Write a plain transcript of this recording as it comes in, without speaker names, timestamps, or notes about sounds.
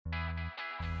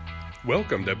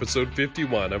Welcome to episode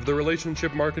 51 of the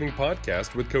Relationship Marketing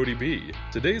Podcast with Cody B.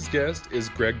 Today's guest is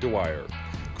Greg Dwyer.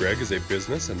 Greg is a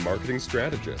business and marketing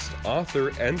strategist, author,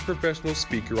 and professional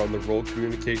speaker on the role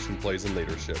communication plays in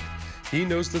leadership. He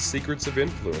knows the secrets of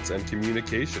influence and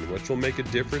communication, which will make a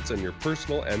difference in your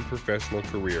personal and professional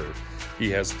career. He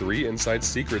has 3 inside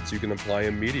secrets you can apply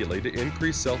immediately to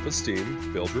increase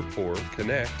self-esteem, build rapport,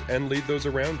 connect, and lead those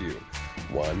around you.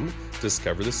 1.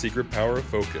 Discover the secret power of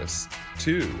focus.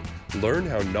 2. Learn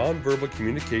how nonverbal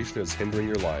communication is hindering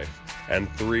your life. And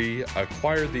 3.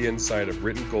 Acquire the insight of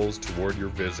written goals toward your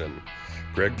vision.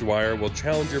 Greg Dwyer will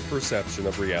challenge your perception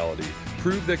of reality,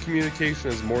 prove that communication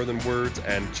is more than words,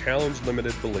 and challenge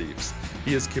limited beliefs.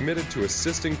 He is committed to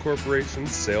assisting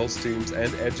corporations, sales teams,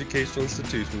 and educational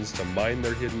institutions to mine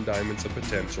their hidden diamonds of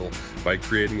potential by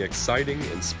creating exciting,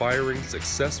 inspiring,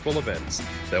 successful events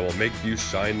that will make you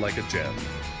shine like a gem.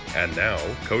 And now,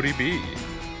 Cody B.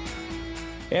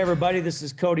 Hey everybody, this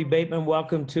is Cody Bateman.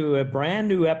 Welcome to a brand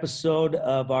new episode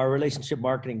of our Relationship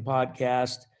Marketing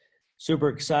Podcast. Super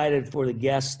excited for the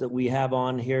guests that we have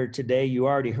on here today. You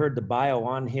already heard the bio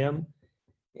on him,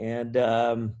 and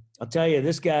I'll tell you,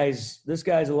 this guy's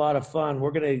a lot of fun. We're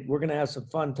gonna have some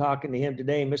fun talking to him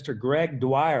today. Mr. Greg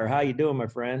Dwyer, how you doing, my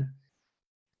friend?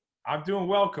 I'm doing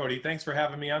well, Cody. Thanks for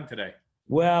having me on today.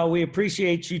 Well, we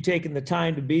appreciate you taking the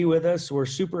time to be with us. We're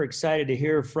super excited to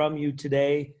hear from you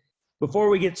today. Before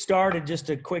we get started,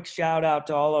 just a quick shout out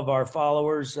to all of our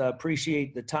followers.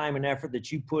 Appreciate the time and effort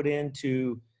that you put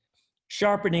into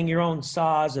sharpening your own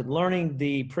saws and learning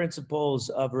the principles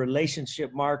of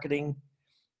relationship marketing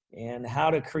and how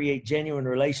to create genuine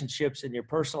relationships in your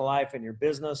personal life and your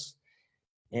business,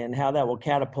 and how that will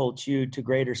catapult you to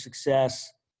greater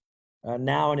success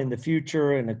now and in the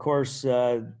future. And of course,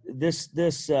 this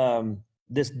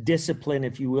discipline,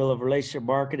 if you will, of relationship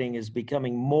marketing is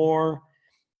becoming more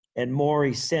and more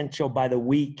essential by the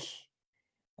week.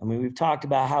 I mean, we've talked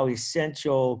about how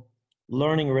essential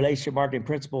learning relationship marketing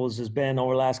principles has been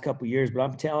over the last couple of years, but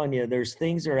I'm telling you, there's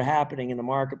things that are happening in the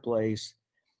marketplace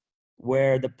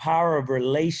where the power of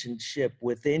relationship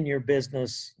within your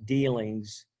business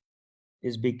dealings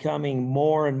is becoming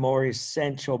more and more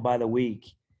essential by the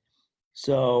week.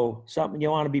 So something you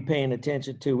want to be paying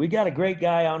attention to. We got a great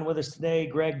guy on with us today,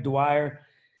 Greg Dwyer.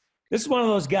 This is one of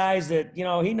those guys that, you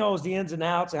know, he knows the ins and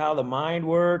outs of how the mind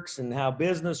works and how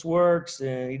business works,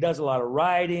 and he does a lot of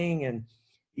writing, and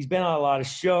he's been on a lot of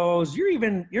shows. You're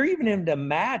even into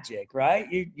magic, right?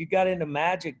 You got into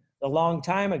magic a long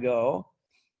time ago,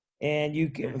 and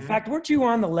in fact, weren't you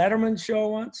on the Letterman show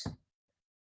once?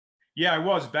 Yeah, I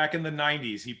was back in the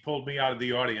 90s. He pulled me out of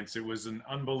the audience. It was an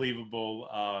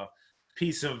unbelievable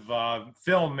piece of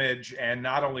filmage, and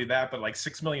not only that, but like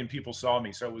 6 million people saw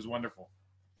me, so it was wonderful.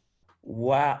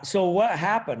 Wow. So what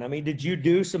happened? I mean, did you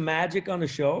do some magic on the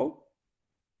show?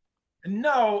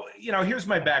 No, here's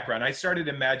my background. I started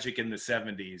in magic in the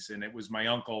 70s, and it was my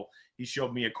uncle. He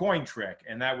showed me a coin trick,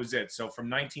 and that was it. So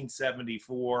from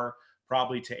 1974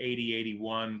 probably to 80,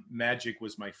 81, magic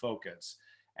was my focus.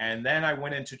 And then I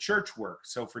went into church work.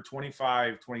 So for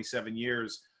 25, 27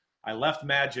 years, I left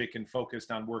magic and focused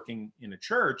on working in a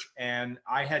church. And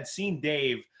I had seen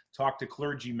Dave talk to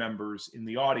clergy members in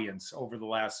the audience over the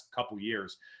last couple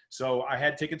years. So I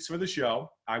had tickets for the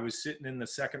show. I was sitting in the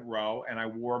second row, and I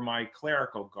wore my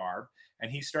clerical garb,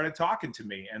 and he started talking to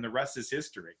me, and the rest is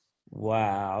history.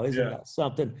 Wow. Isn't that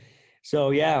something?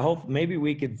 So yeah, hope maybe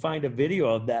we could find a video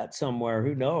of that somewhere.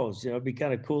 Who knows? It'd be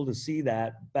kind of cool to see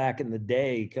that back in the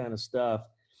day kind of stuff.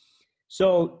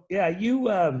 So yeah,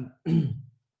 you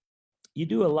you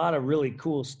do a lot of really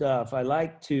cool stuff. I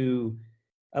like to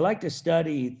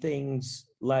study things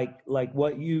like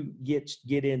what you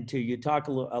get into. You talk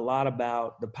a lot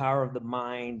about the power of the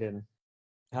mind and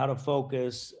how to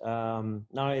focus. Not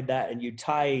only that, and you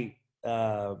tie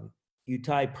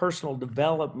personal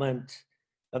development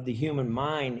of the human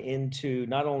mind into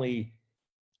not only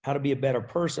how to be a better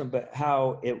person, but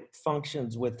how it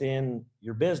functions within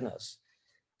your business.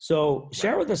 So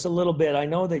share with us a little bit. I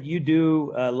know that you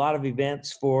do a lot of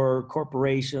events for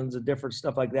corporations and different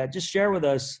stuff like that. Just share with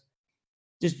us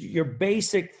just your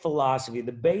basic philosophy,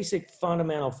 the basic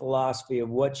fundamental philosophy of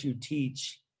what you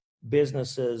teach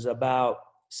businesses about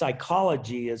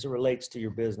psychology as it relates to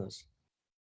your business.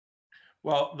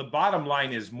 Well, the bottom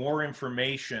line is more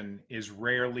information is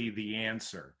rarely the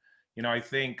answer. I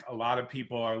think a lot of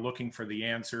people are looking for the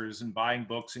answers and buying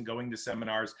books and going to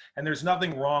seminars, and there's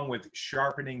nothing wrong with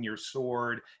sharpening your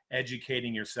sword,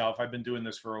 educating yourself. I've been doing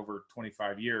this for over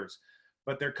 25 years.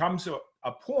 But there comes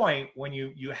a point when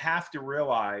you have to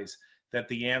realize that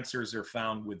the answers are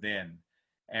found within.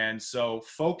 And so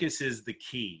focus is the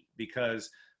key,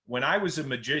 because when I was a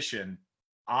magician,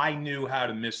 I knew how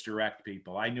to misdirect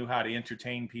people. I knew how to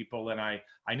entertain people, and I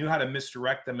knew how to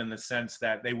misdirect them in the sense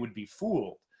that they would be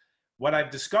fooled. What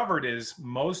I've discovered is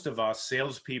most of us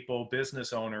salespeople,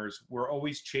 business owners, we're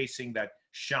always chasing that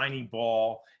shiny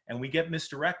ball, and we get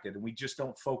misdirected, and we just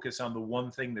don't focus on the one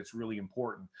thing that's really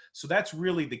important. So that's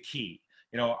really the key.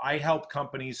 You know, I help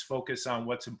companies focus on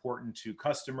what's important to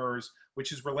customers,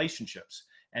 which is relationships,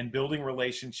 and building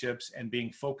relationships and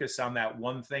being focused on that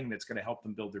one thing that's going to help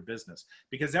them build their business,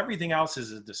 because everything else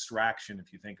is a distraction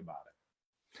if you think about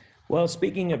it. Well,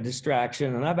 speaking of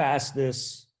distraction, and I've asked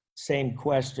this same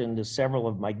question to several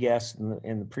of my guests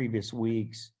in the previous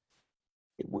weeks.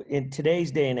 In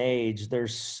today's day and age,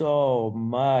 there's so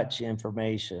much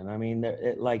information. I mean,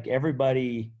 like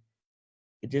everybody,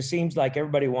 it just seems like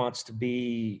everybody wants to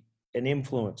be an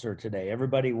influencer today.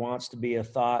 Everybody wants to be a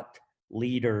thought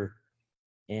leader,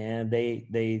 and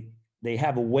they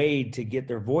have a way to get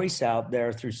their voice out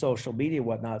there through social media and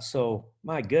whatnot. So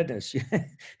my goodness,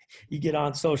 you get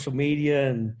on social media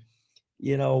and,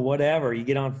 you know, whatever, you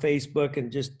get on Facebook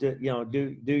and just, you know,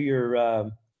 do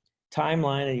your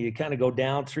timeline, and you kind of go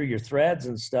down through your threads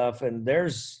and stuff. And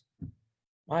there's,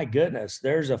 my goodness,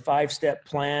 there's a 5-step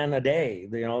plan a day.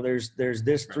 You know, there's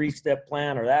this 3-step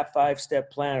plan, or that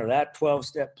 5-step plan, or that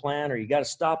 12-step plan, or you got to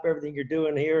stop everything you're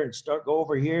doing here and go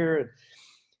over here. And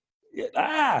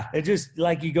it just,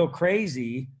 like, you go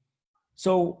crazy.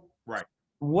 So right.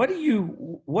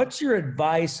 What's your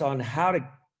advice on how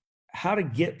to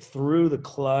get through the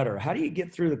clutter? How do you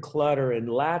get through the clutter and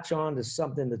latch on to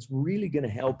something that's really going to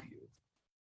help you?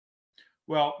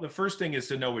 Well, the first thing is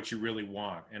to know what you really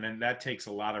want. And then that takes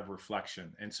a lot of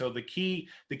reflection. And so the key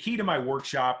to my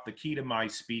workshop, the key to my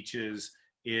speeches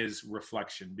is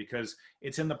reflection, because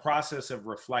it's in the process of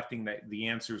reflecting that the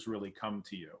answers really come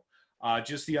to you.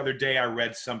 Just the other day, I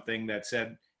read something that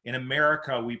said, in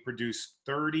America, we produce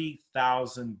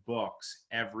 30,000 books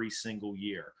every single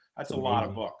year. That's a lot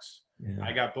of books. Yeah.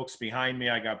 I got books behind me.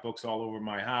 I got books all over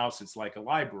my house. It's like a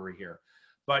library here.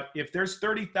 But if there's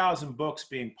 30,000 books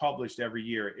being published every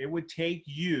year, it would take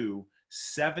you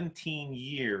 17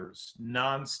 years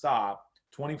nonstop,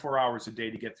 24 hours a day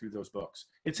to get through those books.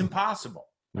 It's impossible.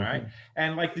 All right.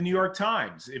 And like the New York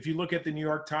Times, if you look at the New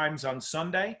York Times on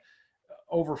Sunday,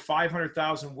 over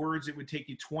 500,000 words, it would take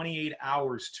you 28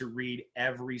 hours to read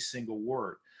every single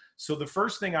word. So the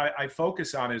first thing I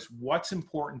focus on is what's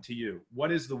important to you.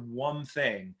 What is the one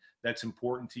thing that's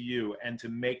important to you, and to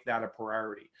make that a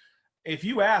priority. If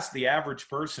you ask the average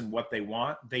person what they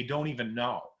want, they don't even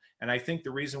know. And I think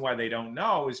the reason why they don't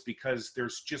know is because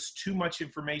there's just too much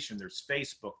information. There's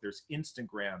Facebook, there's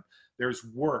Instagram, there's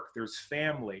work, there's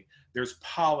family, there's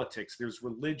politics, there's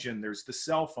religion, there's the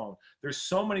cell phone. There's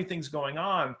so many things going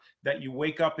on that you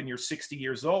wake up and you're 60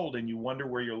 years old and you wonder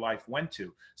where your life went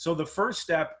to. So the first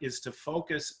step is to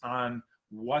focus on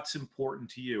what's important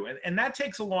to you. And that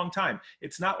takes a long time.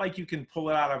 It's not like you can pull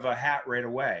it out of a hat right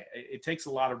away. It takes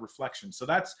a lot of reflection. So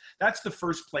that's the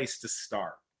first place to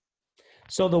start.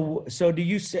 So do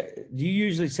you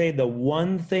usually say the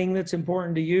one thing that's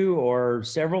important to you, or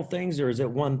several things, or is it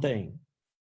one thing?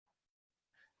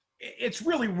 It's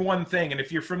really one thing. And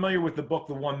if you're familiar with the book,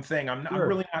 The One Thing, I'm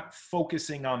really not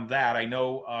focusing on that. I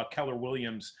know Keller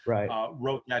Williams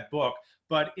wrote that book,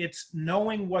 but it's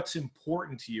knowing what's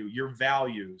important to you, your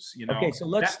values, you know. Okay, so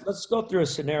let's go through a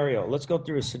scenario. Let's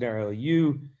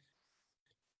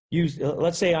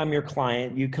say I'm your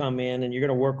client, you come in and you're going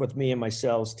to work with me and my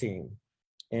sales team.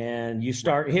 And you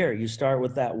start here, you start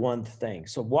with that one thing.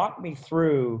 So walk me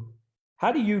through,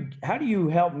 how do you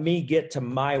help me get to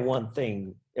my one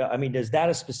thing? I mean, is that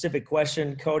a specific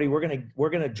question, Cody? We're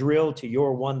going to drill to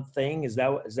your one thing. Is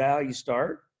that how you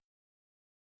start?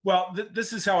 Well,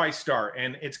 this is how I start,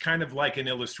 and it's kind of like an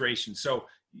illustration. So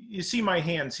you see my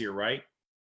hands here, right?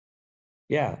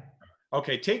 Yeah.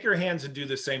 Okay, take your hands and do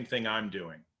the same thing I'm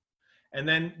doing. And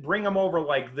then bring them over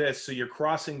like this, so you're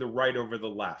crossing the right over the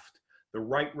left. The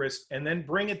right wrist, and then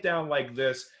bring it down like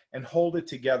this and hold it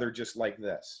together just like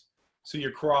this. So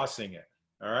you're crossing it,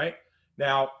 all right?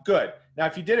 Now, good. Now,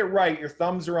 if you did it right, your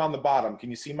thumbs are on the bottom. Can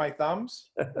you see my thumbs?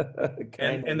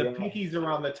 and the pinkies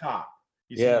are on the top.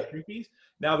 You see the pinkies?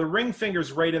 Now, the ring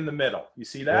finger's right in the middle. You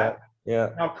see that?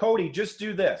 Yeah. Now, Cody, just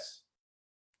do this.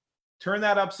 Turn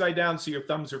that upside down so your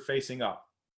thumbs are facing up.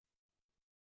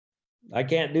 I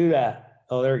can't do that.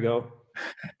 Oh, there we go.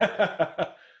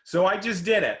 So I just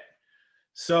did it.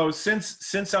 So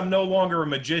since I'm no longer a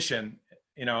magician,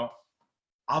 you know,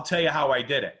 I'll tell you how I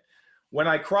did it. When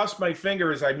I crossed my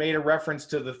fingers, I made a reference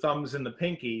to the thumbs and the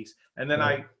pinkies, and then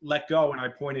I let go and I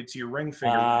pointed to your ring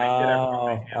finger.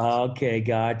 Oh, okay,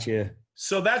 gotcha.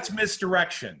 So that's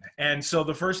misdirection. And so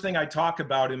the first thing I talk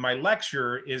about in my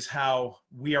lecture is how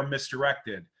we are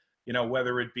misdirected,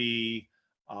 whether it be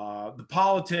the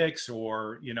politics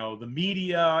or, the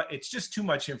media. It's just too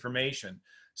much information.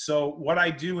 So what I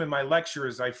do in my lecture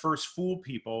is I first fool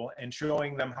people and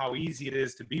showing them how easy it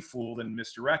is to be fooled and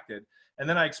misdirected. And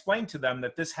then I explain to them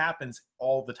that this happens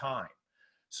all the time.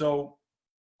 So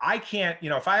I can't,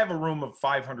 if I have a room of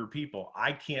 500 people,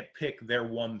 I can't pick their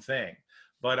one thing.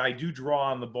 But I do draw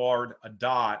on the board a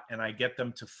dot and I get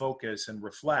them to focus and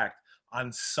reflect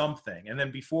on something. And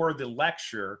then before the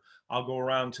lecture, I'll go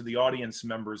around to the audience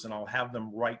members and I'll have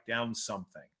them write down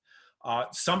something.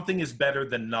 Something is better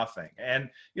than nothing.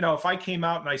 And, if I came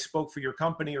out and I spoke for your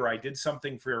company or I did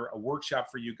something for a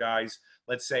workshop for you guys,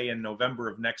 let's say in November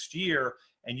of next year,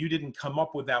 and you didn't come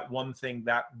up with that one thing,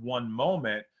 that one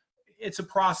moment, it's a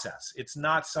process. It's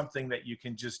not something that you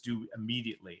can just do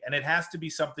immediately. And it has to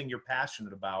be something you're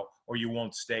passionate about or you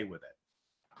won't stay with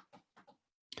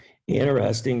it.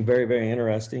 Interesting. Very, very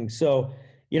interesting. So,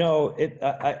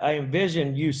 I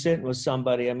envision you sitting with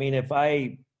somebody. I mean, if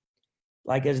I,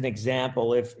 like as an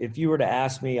example, if you were to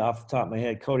ask me off the top of my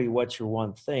head, Cody, what's your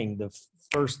one thing? The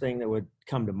first thing that would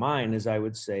come to mind is I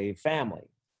would say family.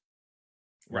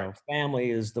 Right.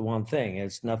 Family is the one thing.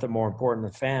 It's nothing more important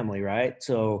than family, right?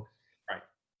 So, right.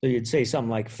 So you'd say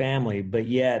something like family, but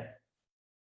yet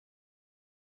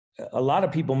a lot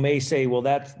of people may say, well,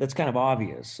 that's kind of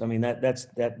obvious. I mean, that's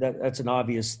an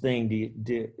obvious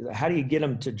thing. How do you get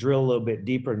them to drill a little bit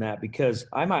deeper in that? Because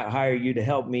I might hire you to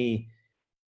help me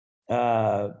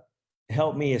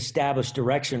establish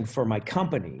direction for my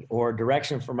company or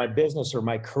direction for my business or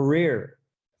my career.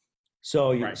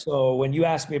 So, right. So when you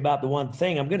ask me about the one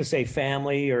thing, I'm going to say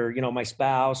family or, my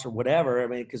spouse or whatever. I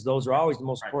mean, because those are always the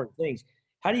most important things.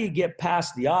 How do you get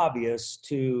past the obvious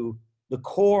to the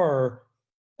core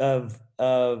of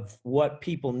what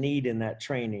people need in that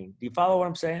training? Do you follow what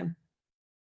I'm saying?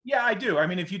 Yeah, I do. I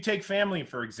mean, if you take family,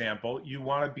 for example, you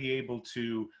want to be able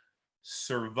to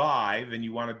survive and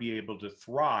you want to be able to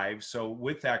thrive. So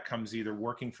with that comes either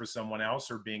working for someone else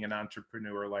or being an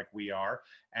entrepreneur like we are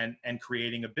and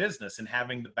creating a business and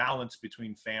having the balance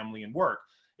between family and work.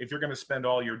 If you're going to spend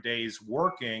all your days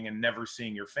working and never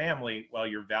seeing your family, well,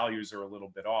 your values are a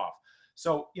little bit off.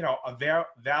 So, a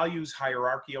values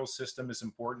hierarchical system is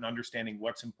important, understanding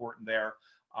what's important there.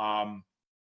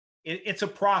 It's a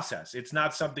process. It's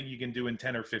not something you can do in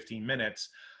 10 or 15 minutes.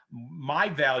 My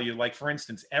value, like for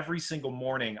instance, every single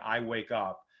morning I wake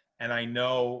up and I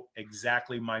know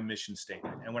exactly my mission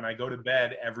statement. And when I go to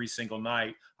bed every single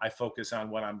night, I focus on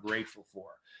what I'm grateful for.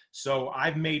 So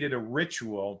I've made it a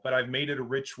ritual, but I've made it a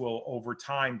ritual over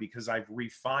time because I've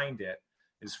refined it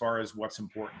as far as what's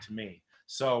important to me.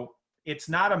 So it's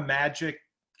not a magic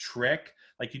trick.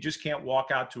 Like you just can't walk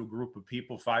out to a group of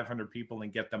people, 500 people,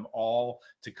 and get them all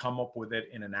to come up with it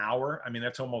in an hour. I mean,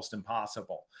 that's almost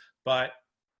impossible. But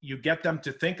you get them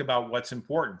to think about what's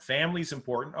important. Family's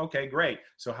important. Okay, great.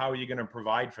 So how are you going to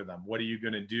provide for them? What are you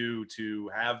going to do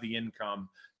to have the income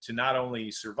to not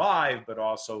only survive, but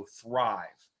also thrive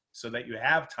so that you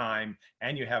have time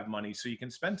and you have money so you can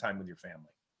spend time with your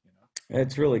family?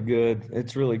 It's really good.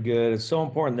 It's really good. It's so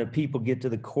important that people get to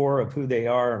the core of who they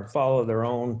are and follow their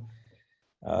own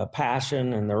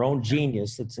passion and their own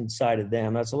genius that's inside of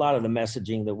them. That's a lot of the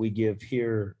messaging that we give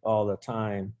here all the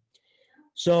time.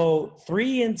 So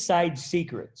 3 inside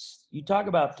secrets. You talk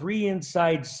about 3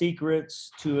 inside secrets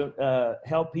to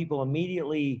help people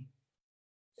immediately.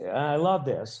 I love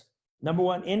this. Number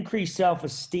 1, increase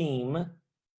self-esteem,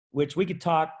 which we could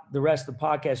talk the rest of the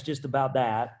podcast just about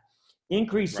that.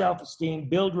 Increase self-esteem,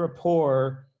 build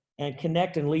rapport, and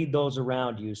connect and lead those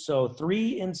around you. So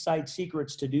 3 inside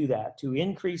secrets to do that, to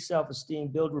increase self-esteem,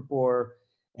 build rapport,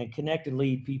 and connect and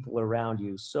lead people around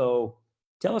you. So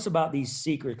tell us about these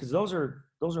secrets, because those are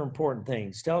important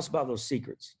things. Tell us about those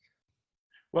secrets.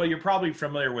 Well, you're probably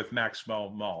familiar with Maxwell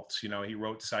Maltz. He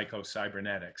wrote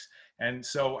Psycho-Cybernetics. And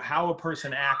so how a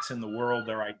person acts in the world,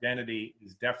 their identity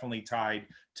is definitely tied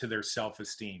to their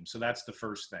self-esteem. So that's the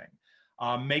first thing.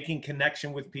 Making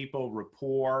connection with people,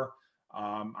 rapport.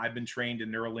 I've been trained in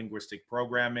neuro-linguistic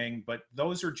programming, but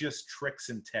those are just tricks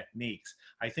and techniques.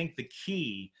 I think the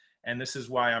key, and this is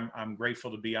why I'm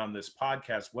grateful to be on this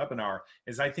podcast webinar,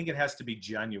 is I think it has to be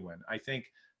genuine. I think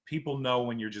people know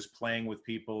when you're just playing with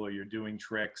people or you're doing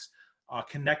tricks.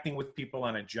 Connecting with people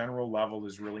on a general level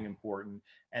is really important.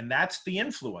 And that's the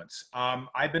influence.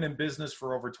 I've been in business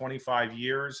for over 25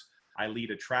 years. I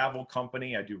lead a travel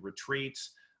company. I do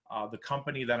retreats. The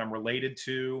company that I'm related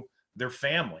to, their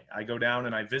family. I go down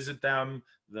and I visit them.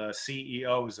 The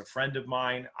CEO is a friend of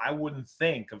mine. I wouldn't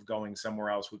think of going somewhere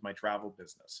else with my travel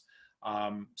business.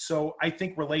 So I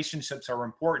think relationships are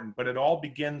important, but it all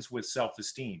begins with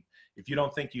self-esteem. If you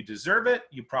don't think you deserve it,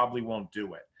 you probably won't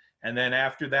do it. And then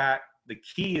after that, the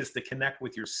key is to connect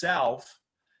with yourself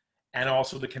and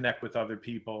also to connect with other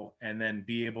people, and then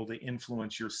be able to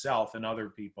influence yourself and other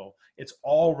people. It's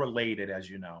all related, as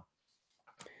you know.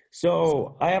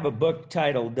 So I have a book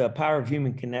titled The Power of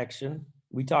Human Connection.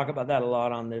 We talk about that a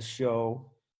lot on this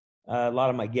show. A lot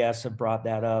of my guests have brought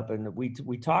that up, and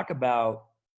we talk about,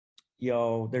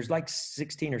 there's like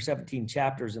 16 or 17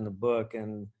 chapters in the book,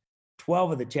 and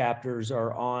 12 of the chapters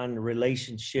are on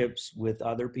relationships with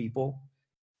other people,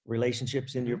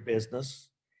 relationships in your business,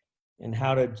 and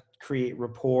how to create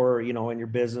rapport, in your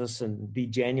business and be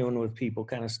genuine with people,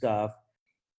 kind of stuff.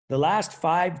 The last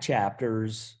 5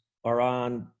 chapters are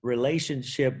on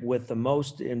relationship with the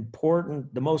most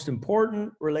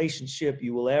important relationship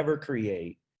you will ever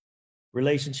create,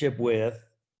 relationship with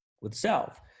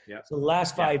self. Yeah. So the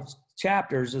last 5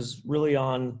 chapters is really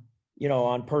on,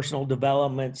 on personal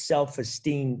development,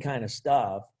 self-esteem kind of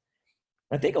stuff.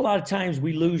 I think a lot of times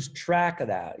we lose track of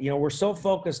that. We're so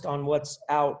focused on what's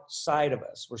outside of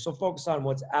us. We're so focused on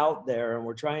what's out there, and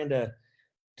we're trying to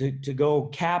go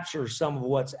capture some of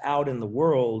what's out in the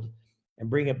world and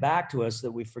bring it back to us,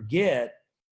 that we forget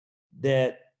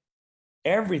that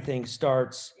everything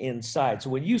starts inside. So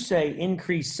when you say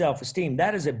increase self-esteem,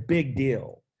 that is a big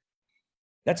deal.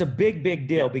 That's a big, big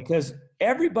deal, because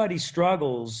everybody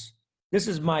struggles. This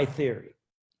is my theory.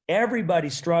 Everybody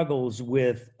struggles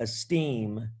with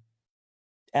esteem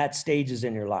at stages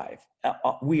in your life.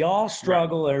 We all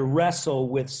struggle or wrestle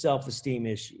with self-esteem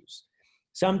issues.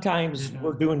 Sometimes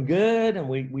we're doing good and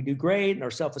we do great and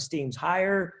our self-esteem's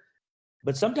higher,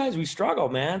 but sometimes we struggle,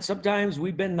 man. Sometimes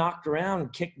we've been knocked around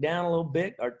and kicked down a little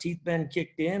bit. Our teeth been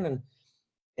kicked in,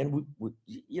 and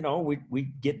we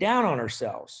get down on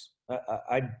ourselves.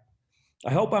 I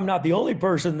hope I'm not the only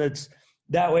person that's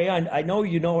that way. I know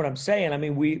you know what I'm saying. I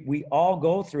mean, we all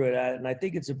go through it, and I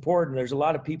think it's important. There's a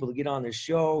lot of people that get on this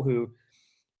show who,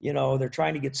 they're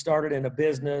trying to get started in a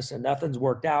business and nothing's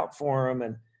worked out for them,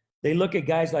 and they look at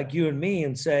guys like you and me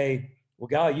and say, well,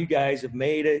 God, you guys have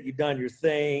made it. You've done your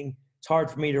thing. It's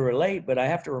hard for me to relate, but I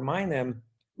have to remind them,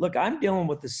 look, I'm dealing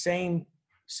with the same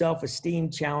self-esteem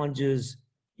challenges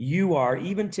you are,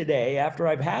 even today, after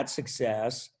I've had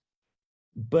success,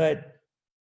 but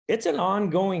it's an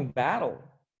ongoing battle.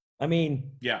 I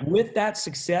mean, with that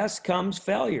success comes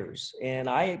failures, and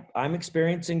I'm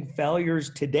experiencing failures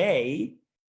today,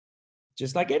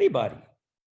 just like anybody.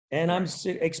 And I'm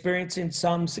experiencing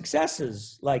some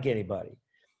successes like anybody.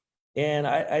 And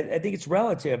I think it's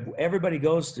relative. Everybody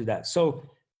goes through that. So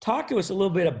talk to us a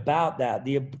little bit about that.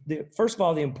 First of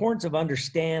all, the importance of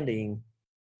understanding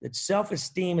that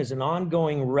self-esteem is an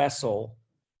ongoing wrestle,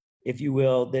 if you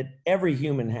will, that every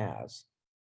human has.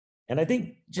 And I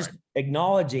think just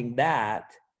acknowledging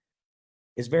that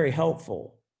is very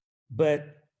helpful.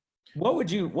 But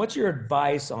what's your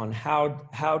advice on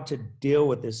how to deal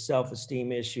with this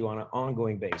self-esteem issue on an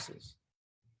ongoing basis?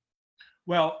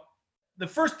 Well, the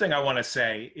first thing I want to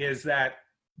say is that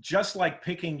just like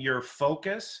picking your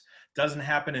focus doesn't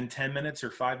happen in 10 minutes or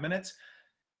 5 minutes,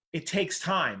 it takes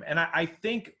time. And I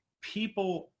think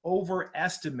people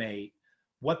overestimate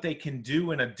what they can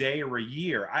do in a day or a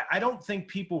year. I don't think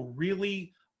people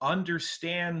really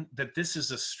understand that this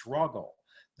is a struggle,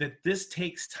 that this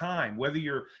takes time, whether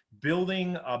you're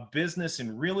building a business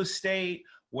in real estate,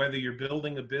 whether you're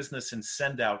building a business and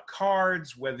send out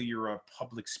cards, whether you're a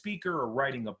public speaker or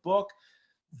writing a book.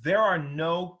 There are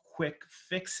no quick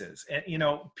fixes. And,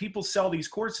 people sell these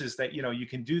courses that, you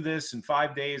can do this in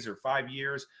 5 days or 5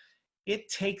 years. It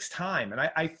takes time. And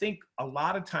I think a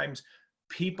lot of times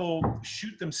people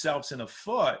shoot themselves in the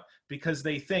foot because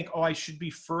they think, oh, I should be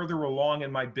further along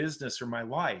in my business or my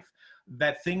life,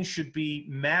 that things should be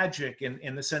magic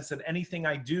in the sense that anything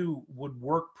I do would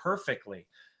work perfectly.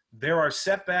 There are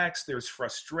setbacks, there's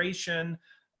frustration.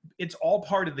 It's all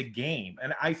part of the game.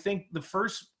 And I think the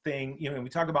first thing, when we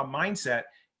talk about mindset,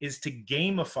 is to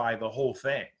gamify the whole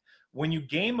thing. When you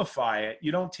gamify it,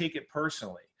 you don't take it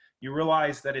personally. You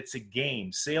realize that it's a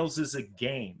game. Sales is a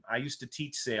game. I used to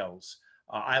teach sales.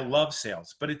 I love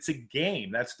sales, but it's a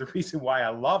game. That's the reason why I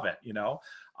love it.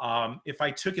 If I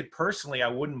took it personally, I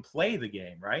wouldn't play the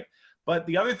game, right? But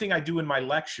the other thing I do in my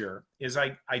lecture is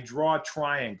I draw a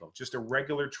triangle, just a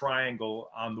regular triangle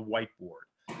on the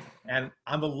whiteboard. And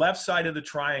on the left side of the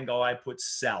triangle, I put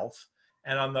self,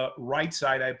 and on the right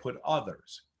side, I put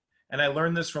others. And I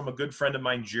learned this from a good friend of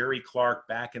mine, Jerry Clark,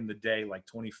 back in the day, like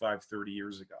 25, 30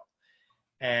 years ago.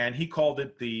 And he called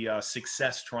it the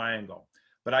success triangle.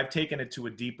 But I've taken it to a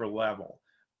deeper level.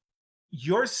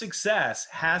 your success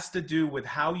has to do with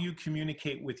how you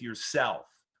communicate with yourself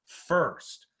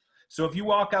first. So if you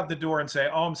walk out the door and say,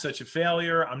 oh, I'm such a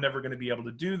failure, I'm never going to be able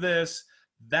to do this,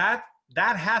 that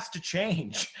has to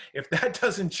change. If that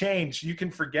doesn't change, you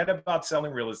can forget about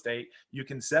selling real estate. You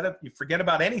forget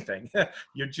about anything.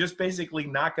 You're just basically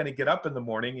not going to get up in the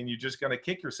morning, and you're just going to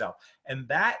kick yourself. And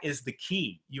that is the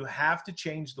key. You have to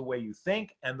change the way you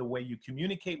think and the way you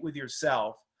communicate with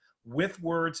yourself, with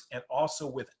words and also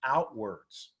without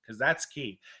words, because that's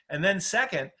key. And then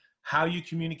second, how you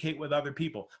communicate with other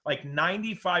people. Like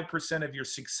 95% of your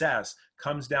success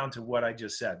comes down to what I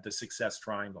just said, the success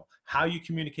triangle. How you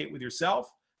communicate with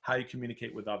yourself, how you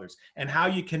communicate with others, and how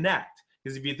you connect.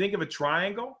 Because if you think of a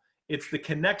triangle, it's the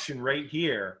connection right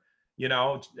here. You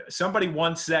know, somebody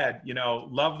once said, you know,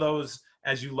 love those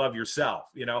as you love yourself.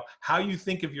 You know, how you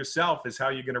think of yourself is how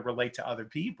you're going to relate to other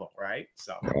people, right?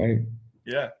 So, Right.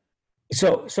 yeah.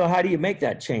 So how do you make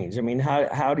that change? I mean,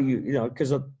 how do you know,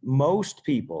 because most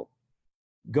people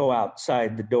go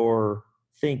outside the door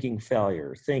thinking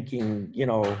failure, thinking, you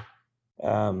know,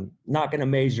 not going to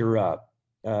measure up,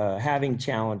 having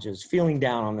challenges, feeling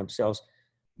down on themselves.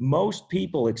 Most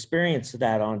people experience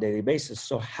that on a daily basis.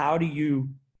 So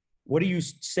what do you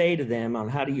say to them on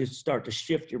how do you start to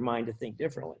shift your mind to think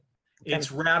differently? It's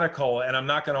radical, and I'm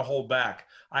not going to hold back.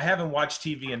 I haven't watched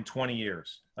TV in 20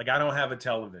 years. Like, I don't have a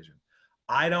television.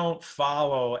 I don't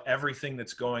follow everything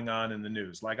that's going on in the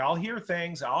news. Like, I'll hear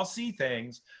things, I'll see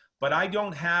things, but I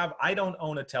don't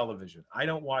own a television. I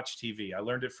don't watch TV. I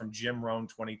learned it from Jim Rohn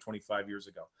 25 years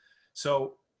ago.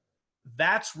 So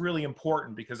that's really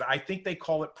important, because I think they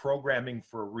call it programming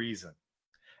for a reason.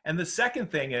 And the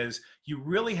second thing is, you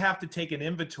really have to take an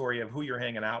inventory of who you're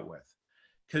hanging out with.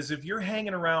 Because if you're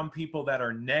hanging around people that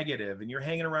are negative, and you're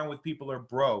hanging around with people that are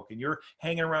broke, and you're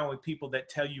hanging around with people that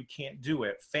tell you can't do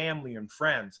it, family and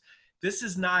friends, this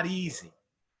is not easy.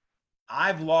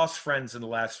 I've lost friends in the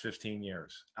last 15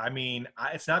 years. I mean,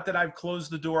 it's not that I've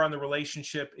closed the door on the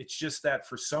relationship. It's just that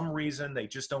for some reason, they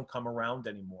just don't come around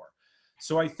anymore.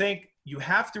 So I think you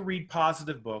have to read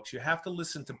positive books. You have to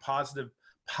listen to positive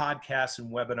podcasts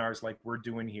and webinars like we're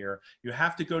doing here. You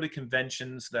have to go to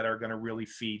conventions that are going to really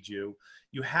feed you.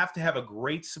 You have to have a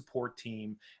great support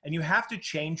team, and you have to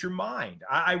change your mind.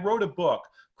 I wrote a book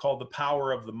called The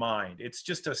Power of the Mind. It's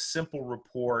just a simple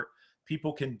report.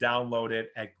 People can download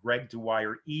it at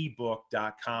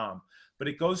gregdwyerebook.com. But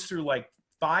it goes through like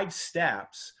 5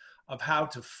 steps of how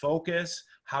to focus,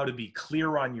 how to be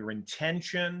clear on your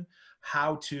intention,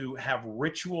 how to have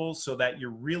rituals so that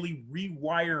you're really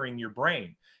rewiring your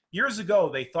brain. Years ago,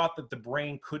 they thought that the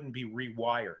brain couldn't be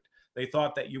rewired. They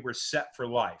thought that you were set for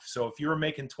life. So if you were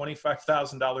making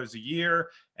 $25,000 a year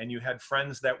and you had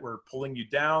friends that were pulling you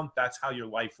down, that's how your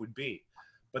life would be.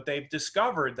 But they've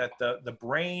discovered that the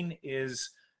brain is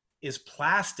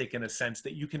plastic, in a sense,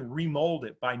 that you can remold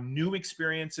it by new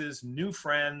experiences, new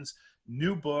friends,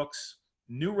 new books,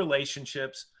 new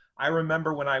relationships. I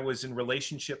remember when I was in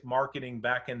relationship marketing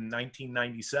back in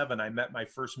 1997, I met my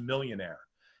first millionaire.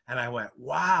 And I went,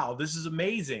 wow, this is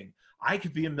amazing. I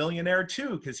could be a millionaire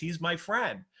too, because he's my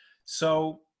friend.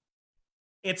 So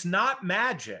it's not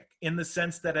magic in the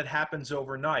sense that it happens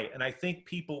overnight. And I think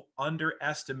people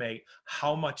underestimate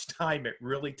how much time it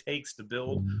really takes to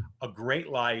build a great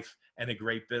life and a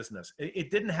great business. It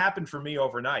didn't happen for me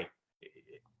overnight.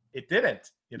 It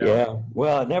didn't, you know? Yeah,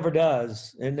 well, it never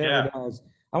does. It never does.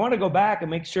 I want to go back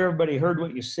and make sure everybody heard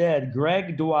what you said.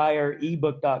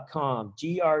 GregDwyerEbook.com,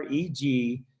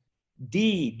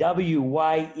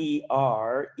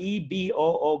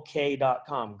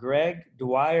 GregDwyerEbook.com,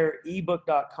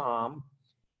 GregDwyerEbook.com.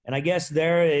 And I guess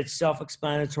there it's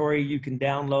self-explanatory. You can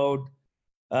download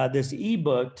this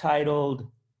ebook titled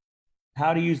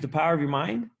How to Use the Power of Your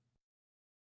Mind.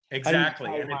 Exactly.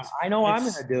 I know I'm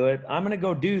going to do it. I'm going to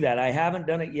go do that. I haven't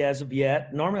done it as of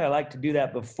yet. Normally I like to do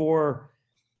that before,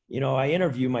 I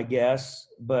interview my guests,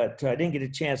 but I didn't get a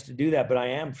chance to do that, but I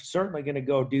am certainly going to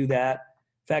go do that.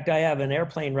 In fact, I have an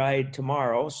airplane ride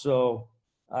tomorrow, so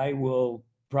I will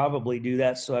probably do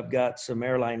that. So I've got some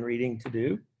airline reading to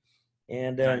do,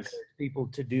 and encourage people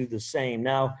to do the same.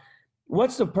 Now,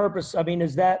 what's the purpose? I mean,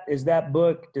 is there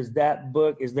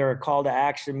a call to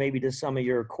action maybe to some of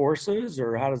your courses,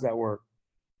 or how does that work?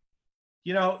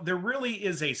 There really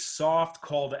is a soft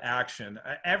call to action.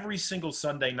 Every single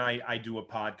Sunday night, I do a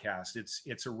podcast.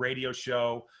 It's a radio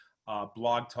show,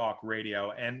 Blog Talk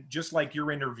Radio. And just like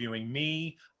you're interviewing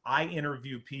me, I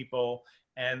interview people.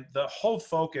 And the whole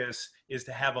focus is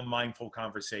to have a mindful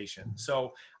conversation.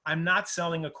 So I'm not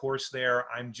selling a course there.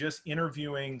 I'm just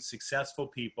interviewing successful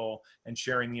people and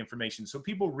sharing the information. So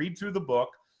people read through the book.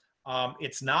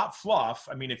 It's not fluff.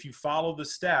 I mean, if you follow the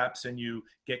steps and you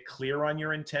get clear on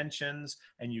your intentions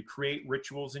and you create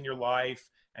rituals in your life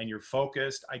and you're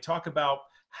focused, I talk about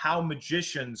how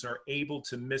magicians are able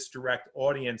to misdirect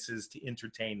audiences to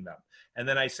entertain them. And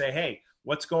then I say, hey,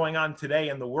 what's going on today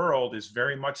in the world is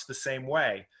very much the same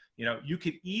way. You know, you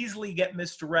could easily get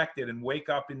misdirected and wake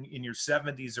up in your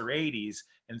 70s or 80s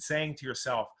and saying to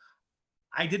yourself,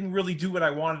 I didn't really do what I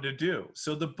wanted to do.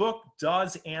 So the book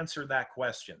does answer that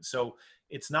question. So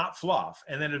it's not fluff.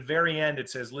 And then at the very end, it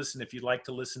says, listen, if you'd like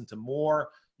to listen to more,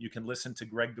 you can listen to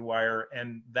Greg Dwyer.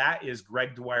 And that is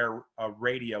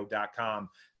gregdwyerradio.com.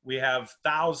 We have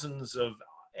thousands of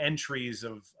entries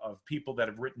of people that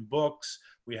have written books.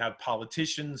 We have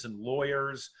politicians and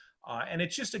lawyers. And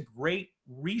it's just a great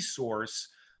resource.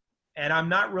 And I'm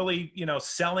not really,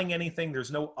 selling anything.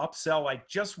 There's no upsell. I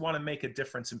just want to make a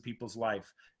difference in people's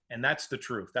life. And that's the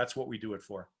truth. That's what we do it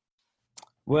for.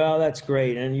 Well, that's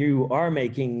great. And you are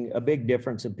making a big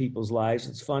difference in people's lives.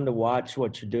 It's fun to watch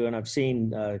what you're doing. I've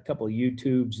seen a couple of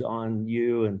YouTubes on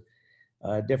you and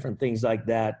different things like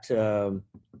that,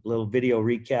 little video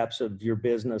recaps of your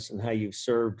business and how you've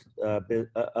served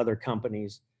other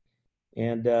companies.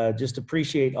 And just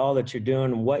appreciate all that you're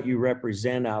doing and what you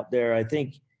represent out there. I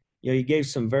think, you gave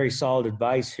some very solid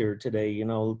advice here today.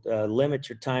 Limit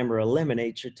your time or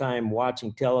eliminate your time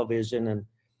watching television and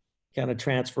kind of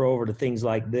transfer over to things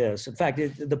like this. In fact,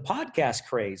 the podcast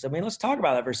craze, I mean, let's talk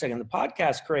about that for a second. The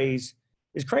podcast craze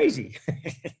is crazy.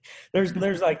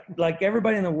 there's like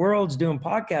everybody in the world's doing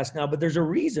podcasts now, but there's a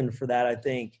reason for that. I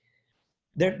think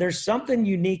there's something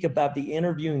unique about the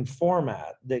interviewing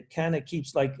format that kind of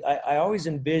keeps, like, I always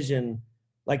envision,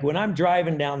 like when I'm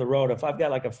driving down the road, if I've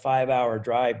got like a 5-hour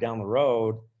drive down the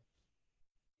road,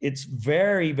 it's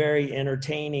very, very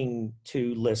entertaining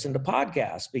to listen to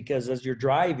podcasts, because as you're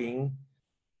driving,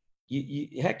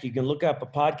 you can look up a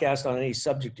podcast on any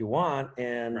subject you want,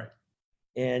 and right.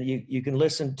 And you can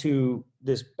listen to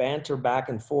this banter back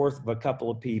and forth of a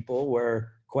couple of people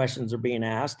where questions are being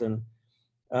asked, and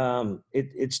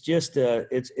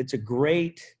it's a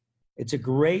great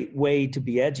way to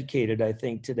be educated, I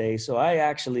think, today. So I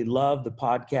actually love the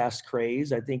podcast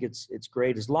craze. I think it's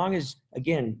great, as long as,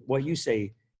 again, what you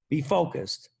say, be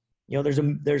focused. There's a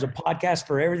podcast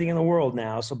for everything in the world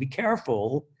now, so be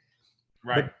careful.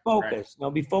 Right. But focus.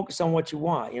 Right. Be focused on what you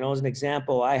want. As an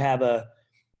example, I have a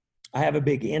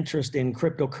big interest in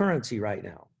cryptocurrency right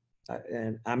now.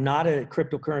 And I'm not a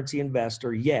cryptocurrency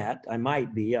investor yet. I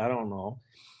might be, I don't know.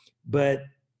 But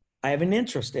I have an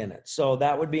interest in it. So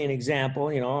that would be an example.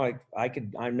 I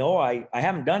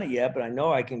haven't done it yet, but I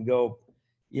know I can go,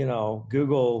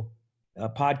 Google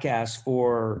podcasts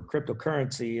for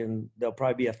cryptocurrency, and there'll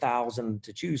probably be 1,000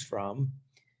 to choose from.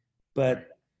 But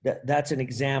that's an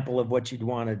example of what you'd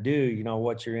want to do,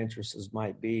 what your interests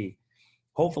might be.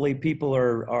 Hopefully people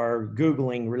are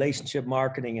Googling relationship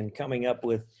marketing and coming up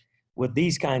with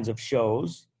these kinds of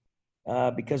shows,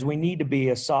 because we need to be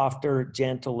a softer,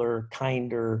 gentler,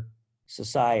 kinder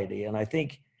society. And I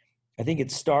think it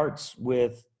starts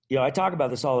with, I talk about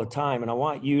this all the time, and I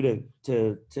want you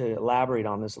to elaborate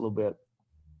on this a little bit.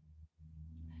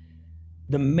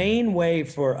 The main way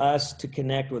for us to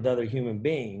connect with other human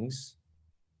beings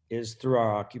is through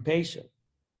our occupation.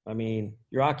 I mean,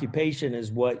 your occupation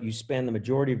is what you spend the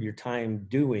majority of your time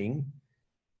doing,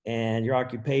 and your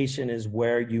occupation is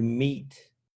where you meet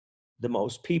the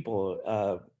most people.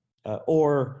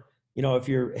 Or, if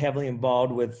you're heavily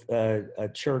involved with a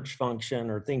church function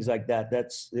or things like that,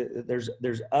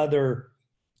 there's other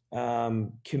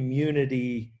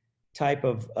community type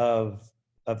of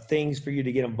things for you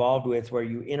to get involved with, where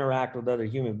you interact with other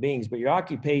human beings. But your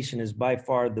occupation is by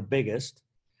far the biggest.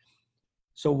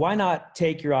 So why not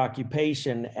take your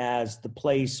occupation as the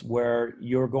place where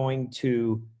you're going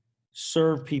to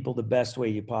serve people the best way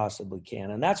you possibly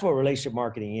can? And that's what relationship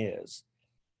marketing is.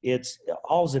 It's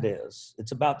all it is.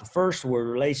 It's about the first word,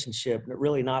 relationship, but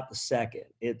really not the second.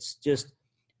 It's just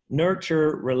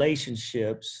nurture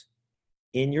relationships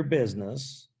in your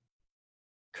business,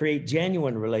 create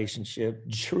genuine relationship,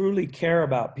 truly care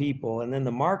about people, and then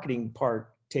the marketing part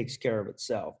takes care of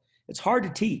itself. It's hard to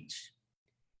teach.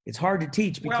 It's hard to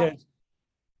teach because,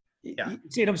 you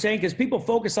see what I'm saying? Because people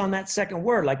focus on that second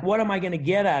word, like, what am I going to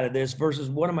get out of this versus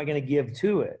what am I going to give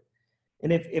to it?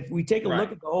 And if we take a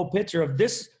look at the whole picture of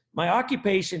this, my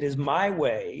occupation is my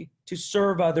way to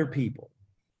serve other people.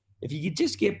 If you could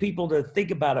just get people to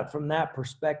think about it from that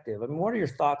perspective, I mean, what are your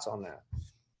thoughts on that?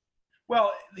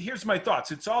 Well, here's my thoughts.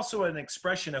 It's also an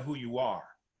expression of who you are.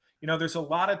 There's a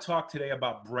lot of talk today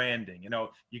about branding.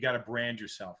 You got to brand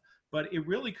yourself. But it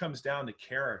really comes down to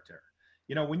character.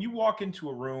 You know, when you walk into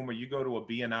a room or you go to a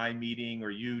BNI meeting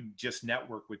or you just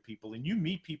network with people and you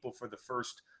meet people for the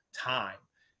first time,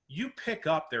 you pick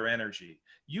up their energy.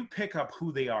 You pick up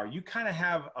who they are. You kind of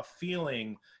have a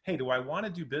feeling, hey, do I want to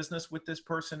do business with this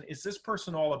person? Is this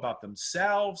person all about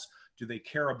themselves? Do they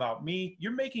care about me?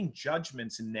 You're making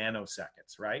judgments in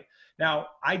nanoseconds, right? Now,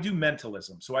 I do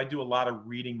mentalism. So I do a lot of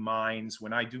reading minds.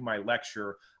 When I do my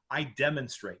lecture, I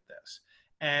demonstrate this.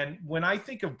 And when I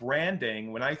think of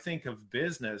branding, when I think of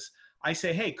business, I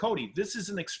say, hey, Cody, this is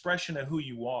an expression of who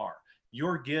you are.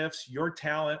 Your gifts, your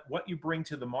talent, what you bring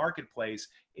to the marketplace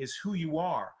is who you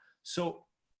are. So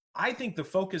I think the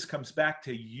focus comes back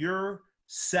to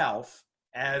yourself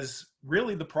as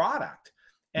really the product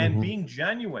and being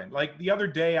genuine. Like the other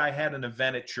day, I had an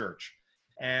event at church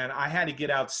and I had to get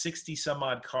out 60 some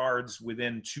odd cards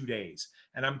within 2 days.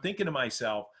 And I'm thinking to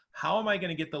myself, how am I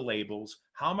going to get the labels?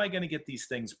 How am I going to get these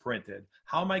things printed?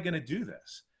 How am I going to do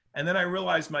this? And then I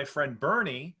realized my friend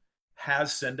Bernie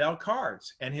has Send Out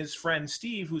Cards, and his friend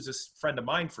Steve, who's a friend of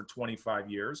mine for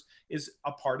 25 years, is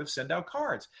a part of Send Out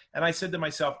Cards. And I said to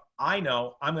myself, I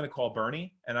know I'm going to call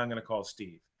Bernie and I'm going to call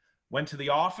Steve. Went to the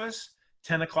office,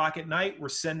 10 o'clock at night, we're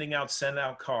sending out Send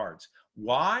Out Cards.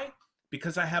 Why?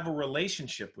 Because I have a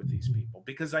relationship with these people,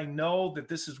 because I know that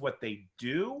this is what they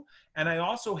do. And I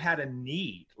also had a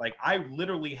need. Like I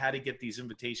literally had to get these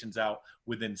invitations out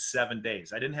within 7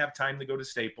 days. I didn't have time to go to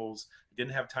Staples. I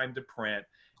didn't have time to print.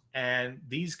 And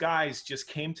these guys just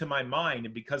came to my mind.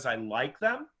 And because I like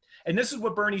them, and this is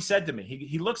what Bernie said to me.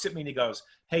 He looks at me and he goes,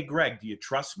 hey, Greg, do you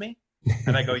trust me?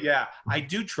 And I go, yeah, I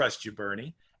do trust you,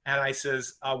 Bernie. And I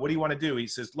says, what do you want to do? He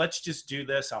says, let's just do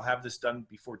this. I'll have this done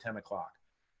before 10 o'clock.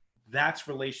 That's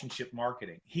relationship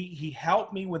marketing. He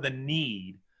helped me with a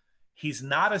need. He's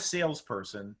not a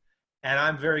salesperson, and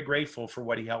I'm very grateful for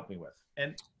what he helped me with.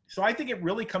 And so I think it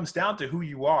really comes down to who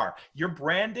you are. Your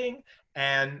branding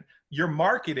and your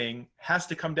marketing has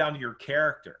to come down to your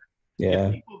character.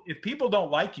 Yeah. If people don't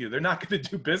like you, they're not going to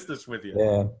do business with you.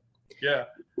 Yeah. Yeah.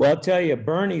 Well, I'll tell you,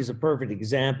 Bernie's a perfect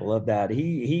example of that.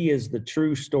 He is the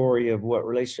true story of what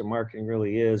relationship marketing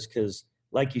really is, because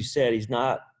like you said, he's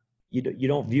not, you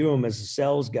don't view him as a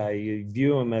sales guy. You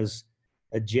view him as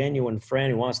a genuine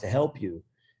friend who wants to help you.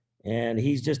 And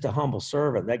he's just a humble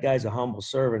servant. That guy's a humble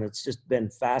servant. It's just been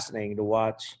fascinating to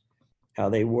watch how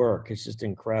they work. It's just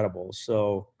incredible.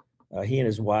 So he and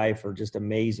his wife are just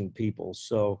amazing people.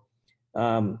 So,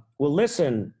 well,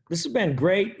 listen, this has been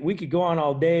great. We could go on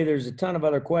all day. There's a ton of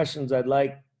other questions I'd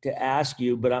like to ask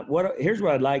you, but here's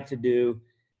what I'd like to do.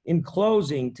 In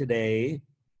closing today,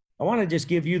 I want to just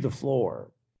give you the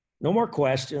floor. No more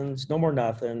questions, no more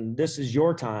nothing. This is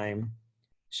your time.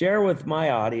 Share with my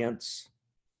audience,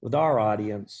 with our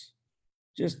audience,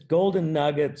 just golden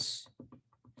nuggets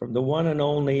from the one and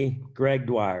only Greg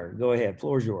Dwyer. Go ahead,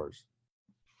 floor's yours.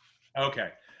 Okay.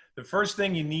 The first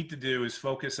thing you need to do is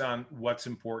focus on what's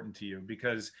important to you,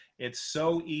 because it's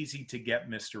so easy to get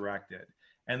misdirected.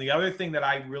 And the other thing that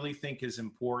I really think is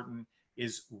important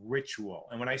is ritual.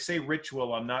 And when I say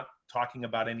ritual, I'm not talking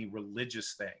about any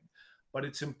religious thing, but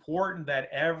it's important that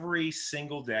every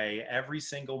single day, every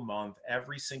single month,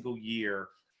 every single year,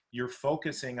 you're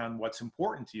focusing on what's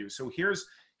important to you. So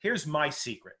here's my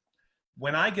secret.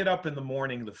 When I get up in the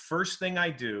morning, the first thing I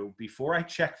do before I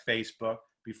check Facebook,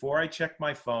 before I check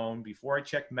my phone, before I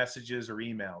check messages or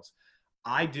emails,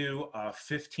 I do a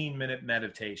 15-minute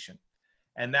meditation.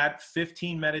 And that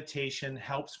 15 meditation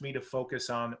helps me to focus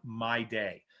on my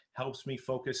day, helps me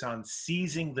focus on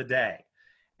seizing the day.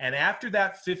 And after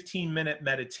that 15-minute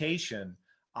meditation,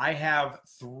 I have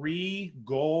 3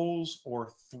 goals or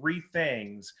 3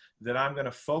 things that I'm going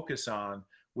to focus on,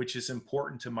 which is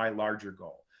important to my larger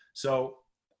goal. So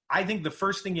I think the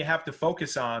first thing you have to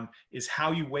focus on is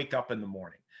how you wake up in the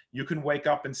morning. You can wake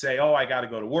up and say, oh, I got to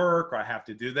go to work, or I have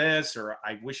to do this, or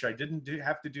I wish I didn't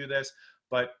have to do this.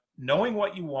 But knowing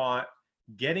what you want,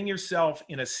 getting yourself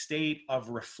in a state of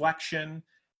reflection,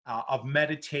 of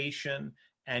meditation,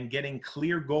 and getting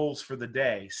clear goals for the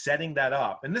day, setting that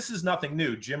up. And this is nothing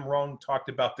new. Jim Rohn talked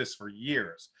about this for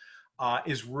years,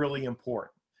 is really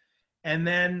important. And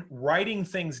then writing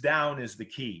things down is the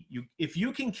key. If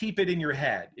you can keep it in your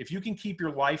head, if you can keep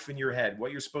your life in your head,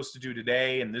 what you're supposed to do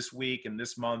today and this week and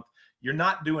this month, you're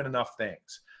not doing enough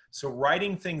things. So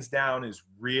writing things down is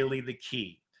really the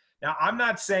key. Now, I'm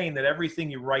not saying that everything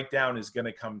you write down is going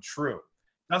to come true.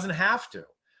 It doesn't have to.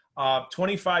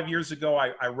 25 years ago,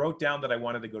 I wrote down that I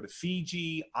wanted to go to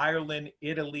Fiji, Ireland,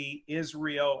 Italy,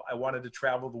 Israel. I wanted to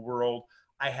travel the world.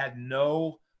 I had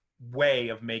no way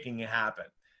of making it happen.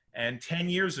 And 10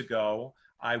 years ago,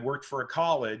 I worked for a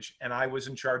college and I was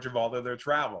in charge of all of their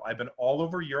travel. I've been all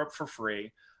over Europe for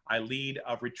free. I lead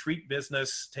a retreat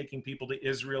business, taking people to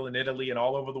Israel and Italy and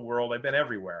all over the world. I've been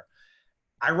everywhere.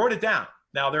 I wrote it down.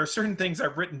 Now, there are certain things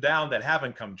I've written down that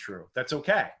haven't come true. That's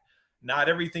okay. Not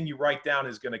everything you write down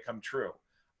is going to come true.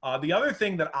 The other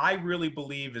thing that I really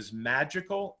believe is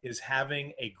magical is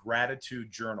having a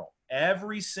gratitude journal.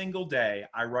 Every single day,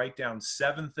 I write down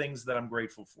 7 things that I'm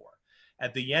grateful for.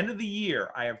 At the end of the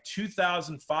year, I have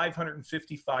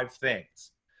 2,555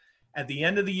 things. At the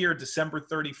end of the year, December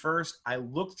 31st, I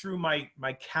look through my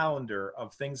calendar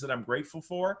of things that I'm grateful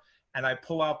for, and I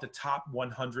pull out the top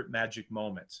 100 magic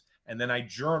moments. And then I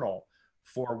journal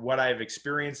for what I've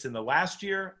experienced in the last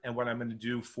year and what I'm going to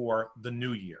do for the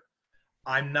new year.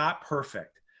 I'm not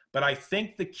perfect, but I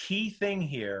think the key thing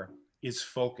here is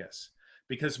focus,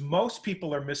 because most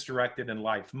people are misdirected in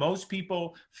life. Most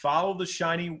people follow the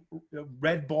shiny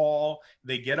red ball,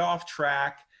 they get off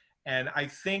track, and I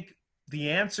think the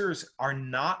answers are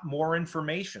not more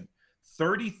information.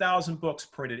 30,000 books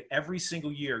printed every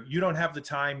single year. You don't have the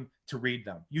time to read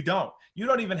them. You don't. You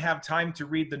don't even have time to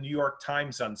read the New York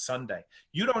Times on Sunday.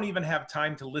 You don't even have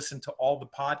time to listen to all the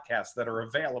podcasts that are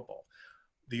available.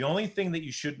 The only thing that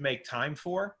you should make time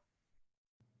for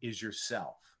is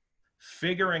yourself.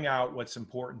 Figuring out what's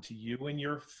important to you and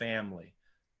your family.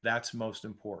 That's most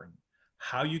important.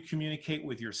 How you communicate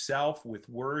with yourself, with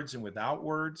words and without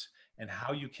words, and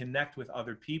how you connect with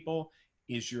other people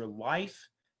is your life,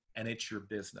 and it's your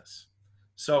business.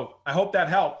 So I hope that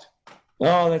helped.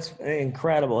 Oh, that's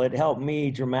incredible. It helped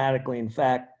me dramatically. In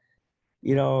fact,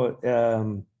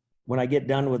 when I get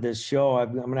done with this show,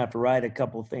 I'm going to have to write a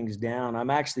couple of things down.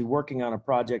 I'm actually working on a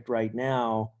project right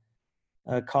now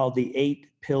called The 8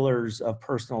 Pillars of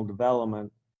Personal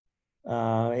Development.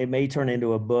 It may turn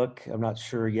into a book. I'm not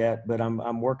sure yet, but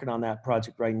I'm working on that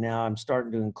project right now. I'm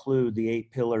starting to include the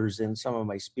 8 pillars in some of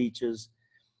my speeches.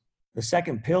 The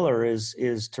second pillar is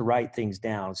to write things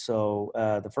down. So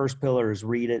the first pillar is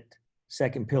read it.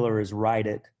 Second pillar is write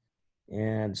it,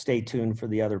 and stay tuned for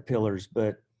the other pillars.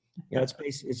 But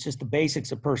it's just the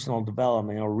basics of personal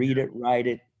development. Read it, write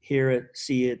it, hear it,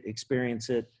 see it, experience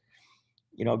it.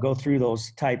 Go through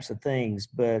those types of things.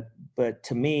 But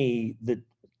to me, the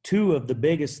 2 of the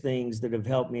biggest things that have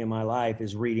helped me in my life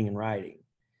is reading and writing.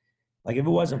 Like if it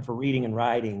wasn't for reading and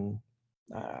writing,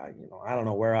 I don't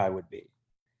know where I would be.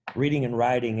 Reading and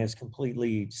writing has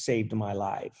completely saved my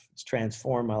life. It's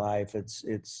transformed my life.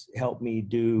 It's helped me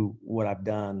do what I've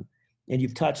done. And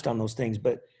you've touched on those things,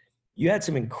 but you had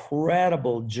some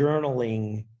incredible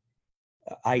journaling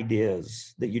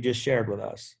ideas that you just shared with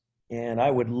us. And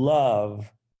I would love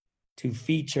to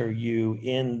feature you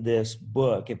in this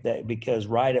book because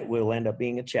Write It will end up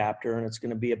being a chapter, and it's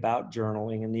going to be about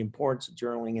journaling and the importance of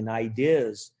journaling and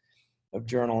ideas of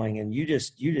journaling. And you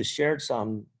just shared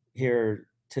some here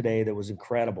today that was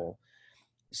incredible.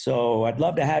 So I'd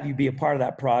love to have you be a part of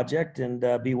that project and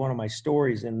be one of my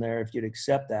stories in there if you'd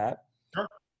accept that. Sure.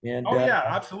 And, yeah,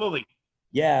 absolutely.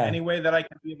 Yeah. Any way that I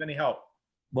can be of any help.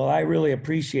 Well, I really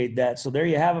appreciate that. So there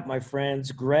you have it, my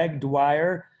friends. Greg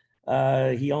Dwyer.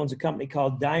 He owns a company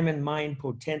called Diamond Mind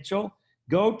Potential.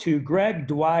 Go to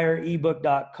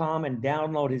gregdwyerebook.com and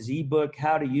download his ebook,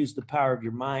 How to Use the Power of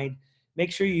Your Mind.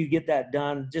 Make sure you get that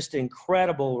done. Just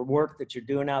incredible work that you're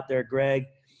doing out there, Greg.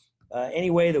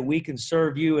 Any way that we can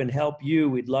serve you and help you,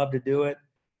 we'd love to do it.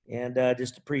 And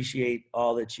just appreciate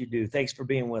all that you do. Thanks for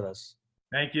being with us.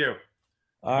 Thank you.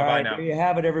 All Bye-bye right, now. there you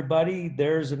have it, everybody.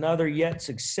 There's another yet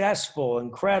successful,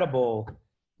 incredible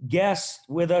guest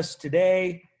with us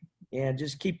today. And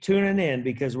just keep tuning in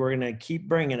because we're going to keep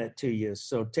bringing it to you.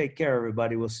 So take care,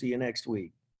 everybody. We'll see you next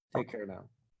week. Take care now.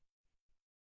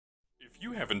 If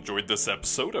you have enjoyed this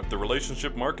episode of the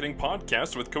Relationship Marketing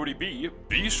Podcast with Cody B,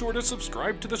 be sure to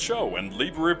subscribe to the show and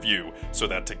leave a review so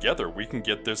that together we can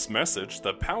get this message,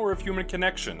 The Power of Human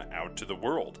Connection, out to the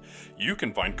world. You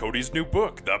can find Cody's new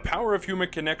book, The Power of Human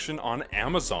Connection, on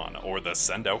Amazon or the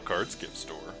Send Out Cards gift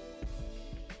store.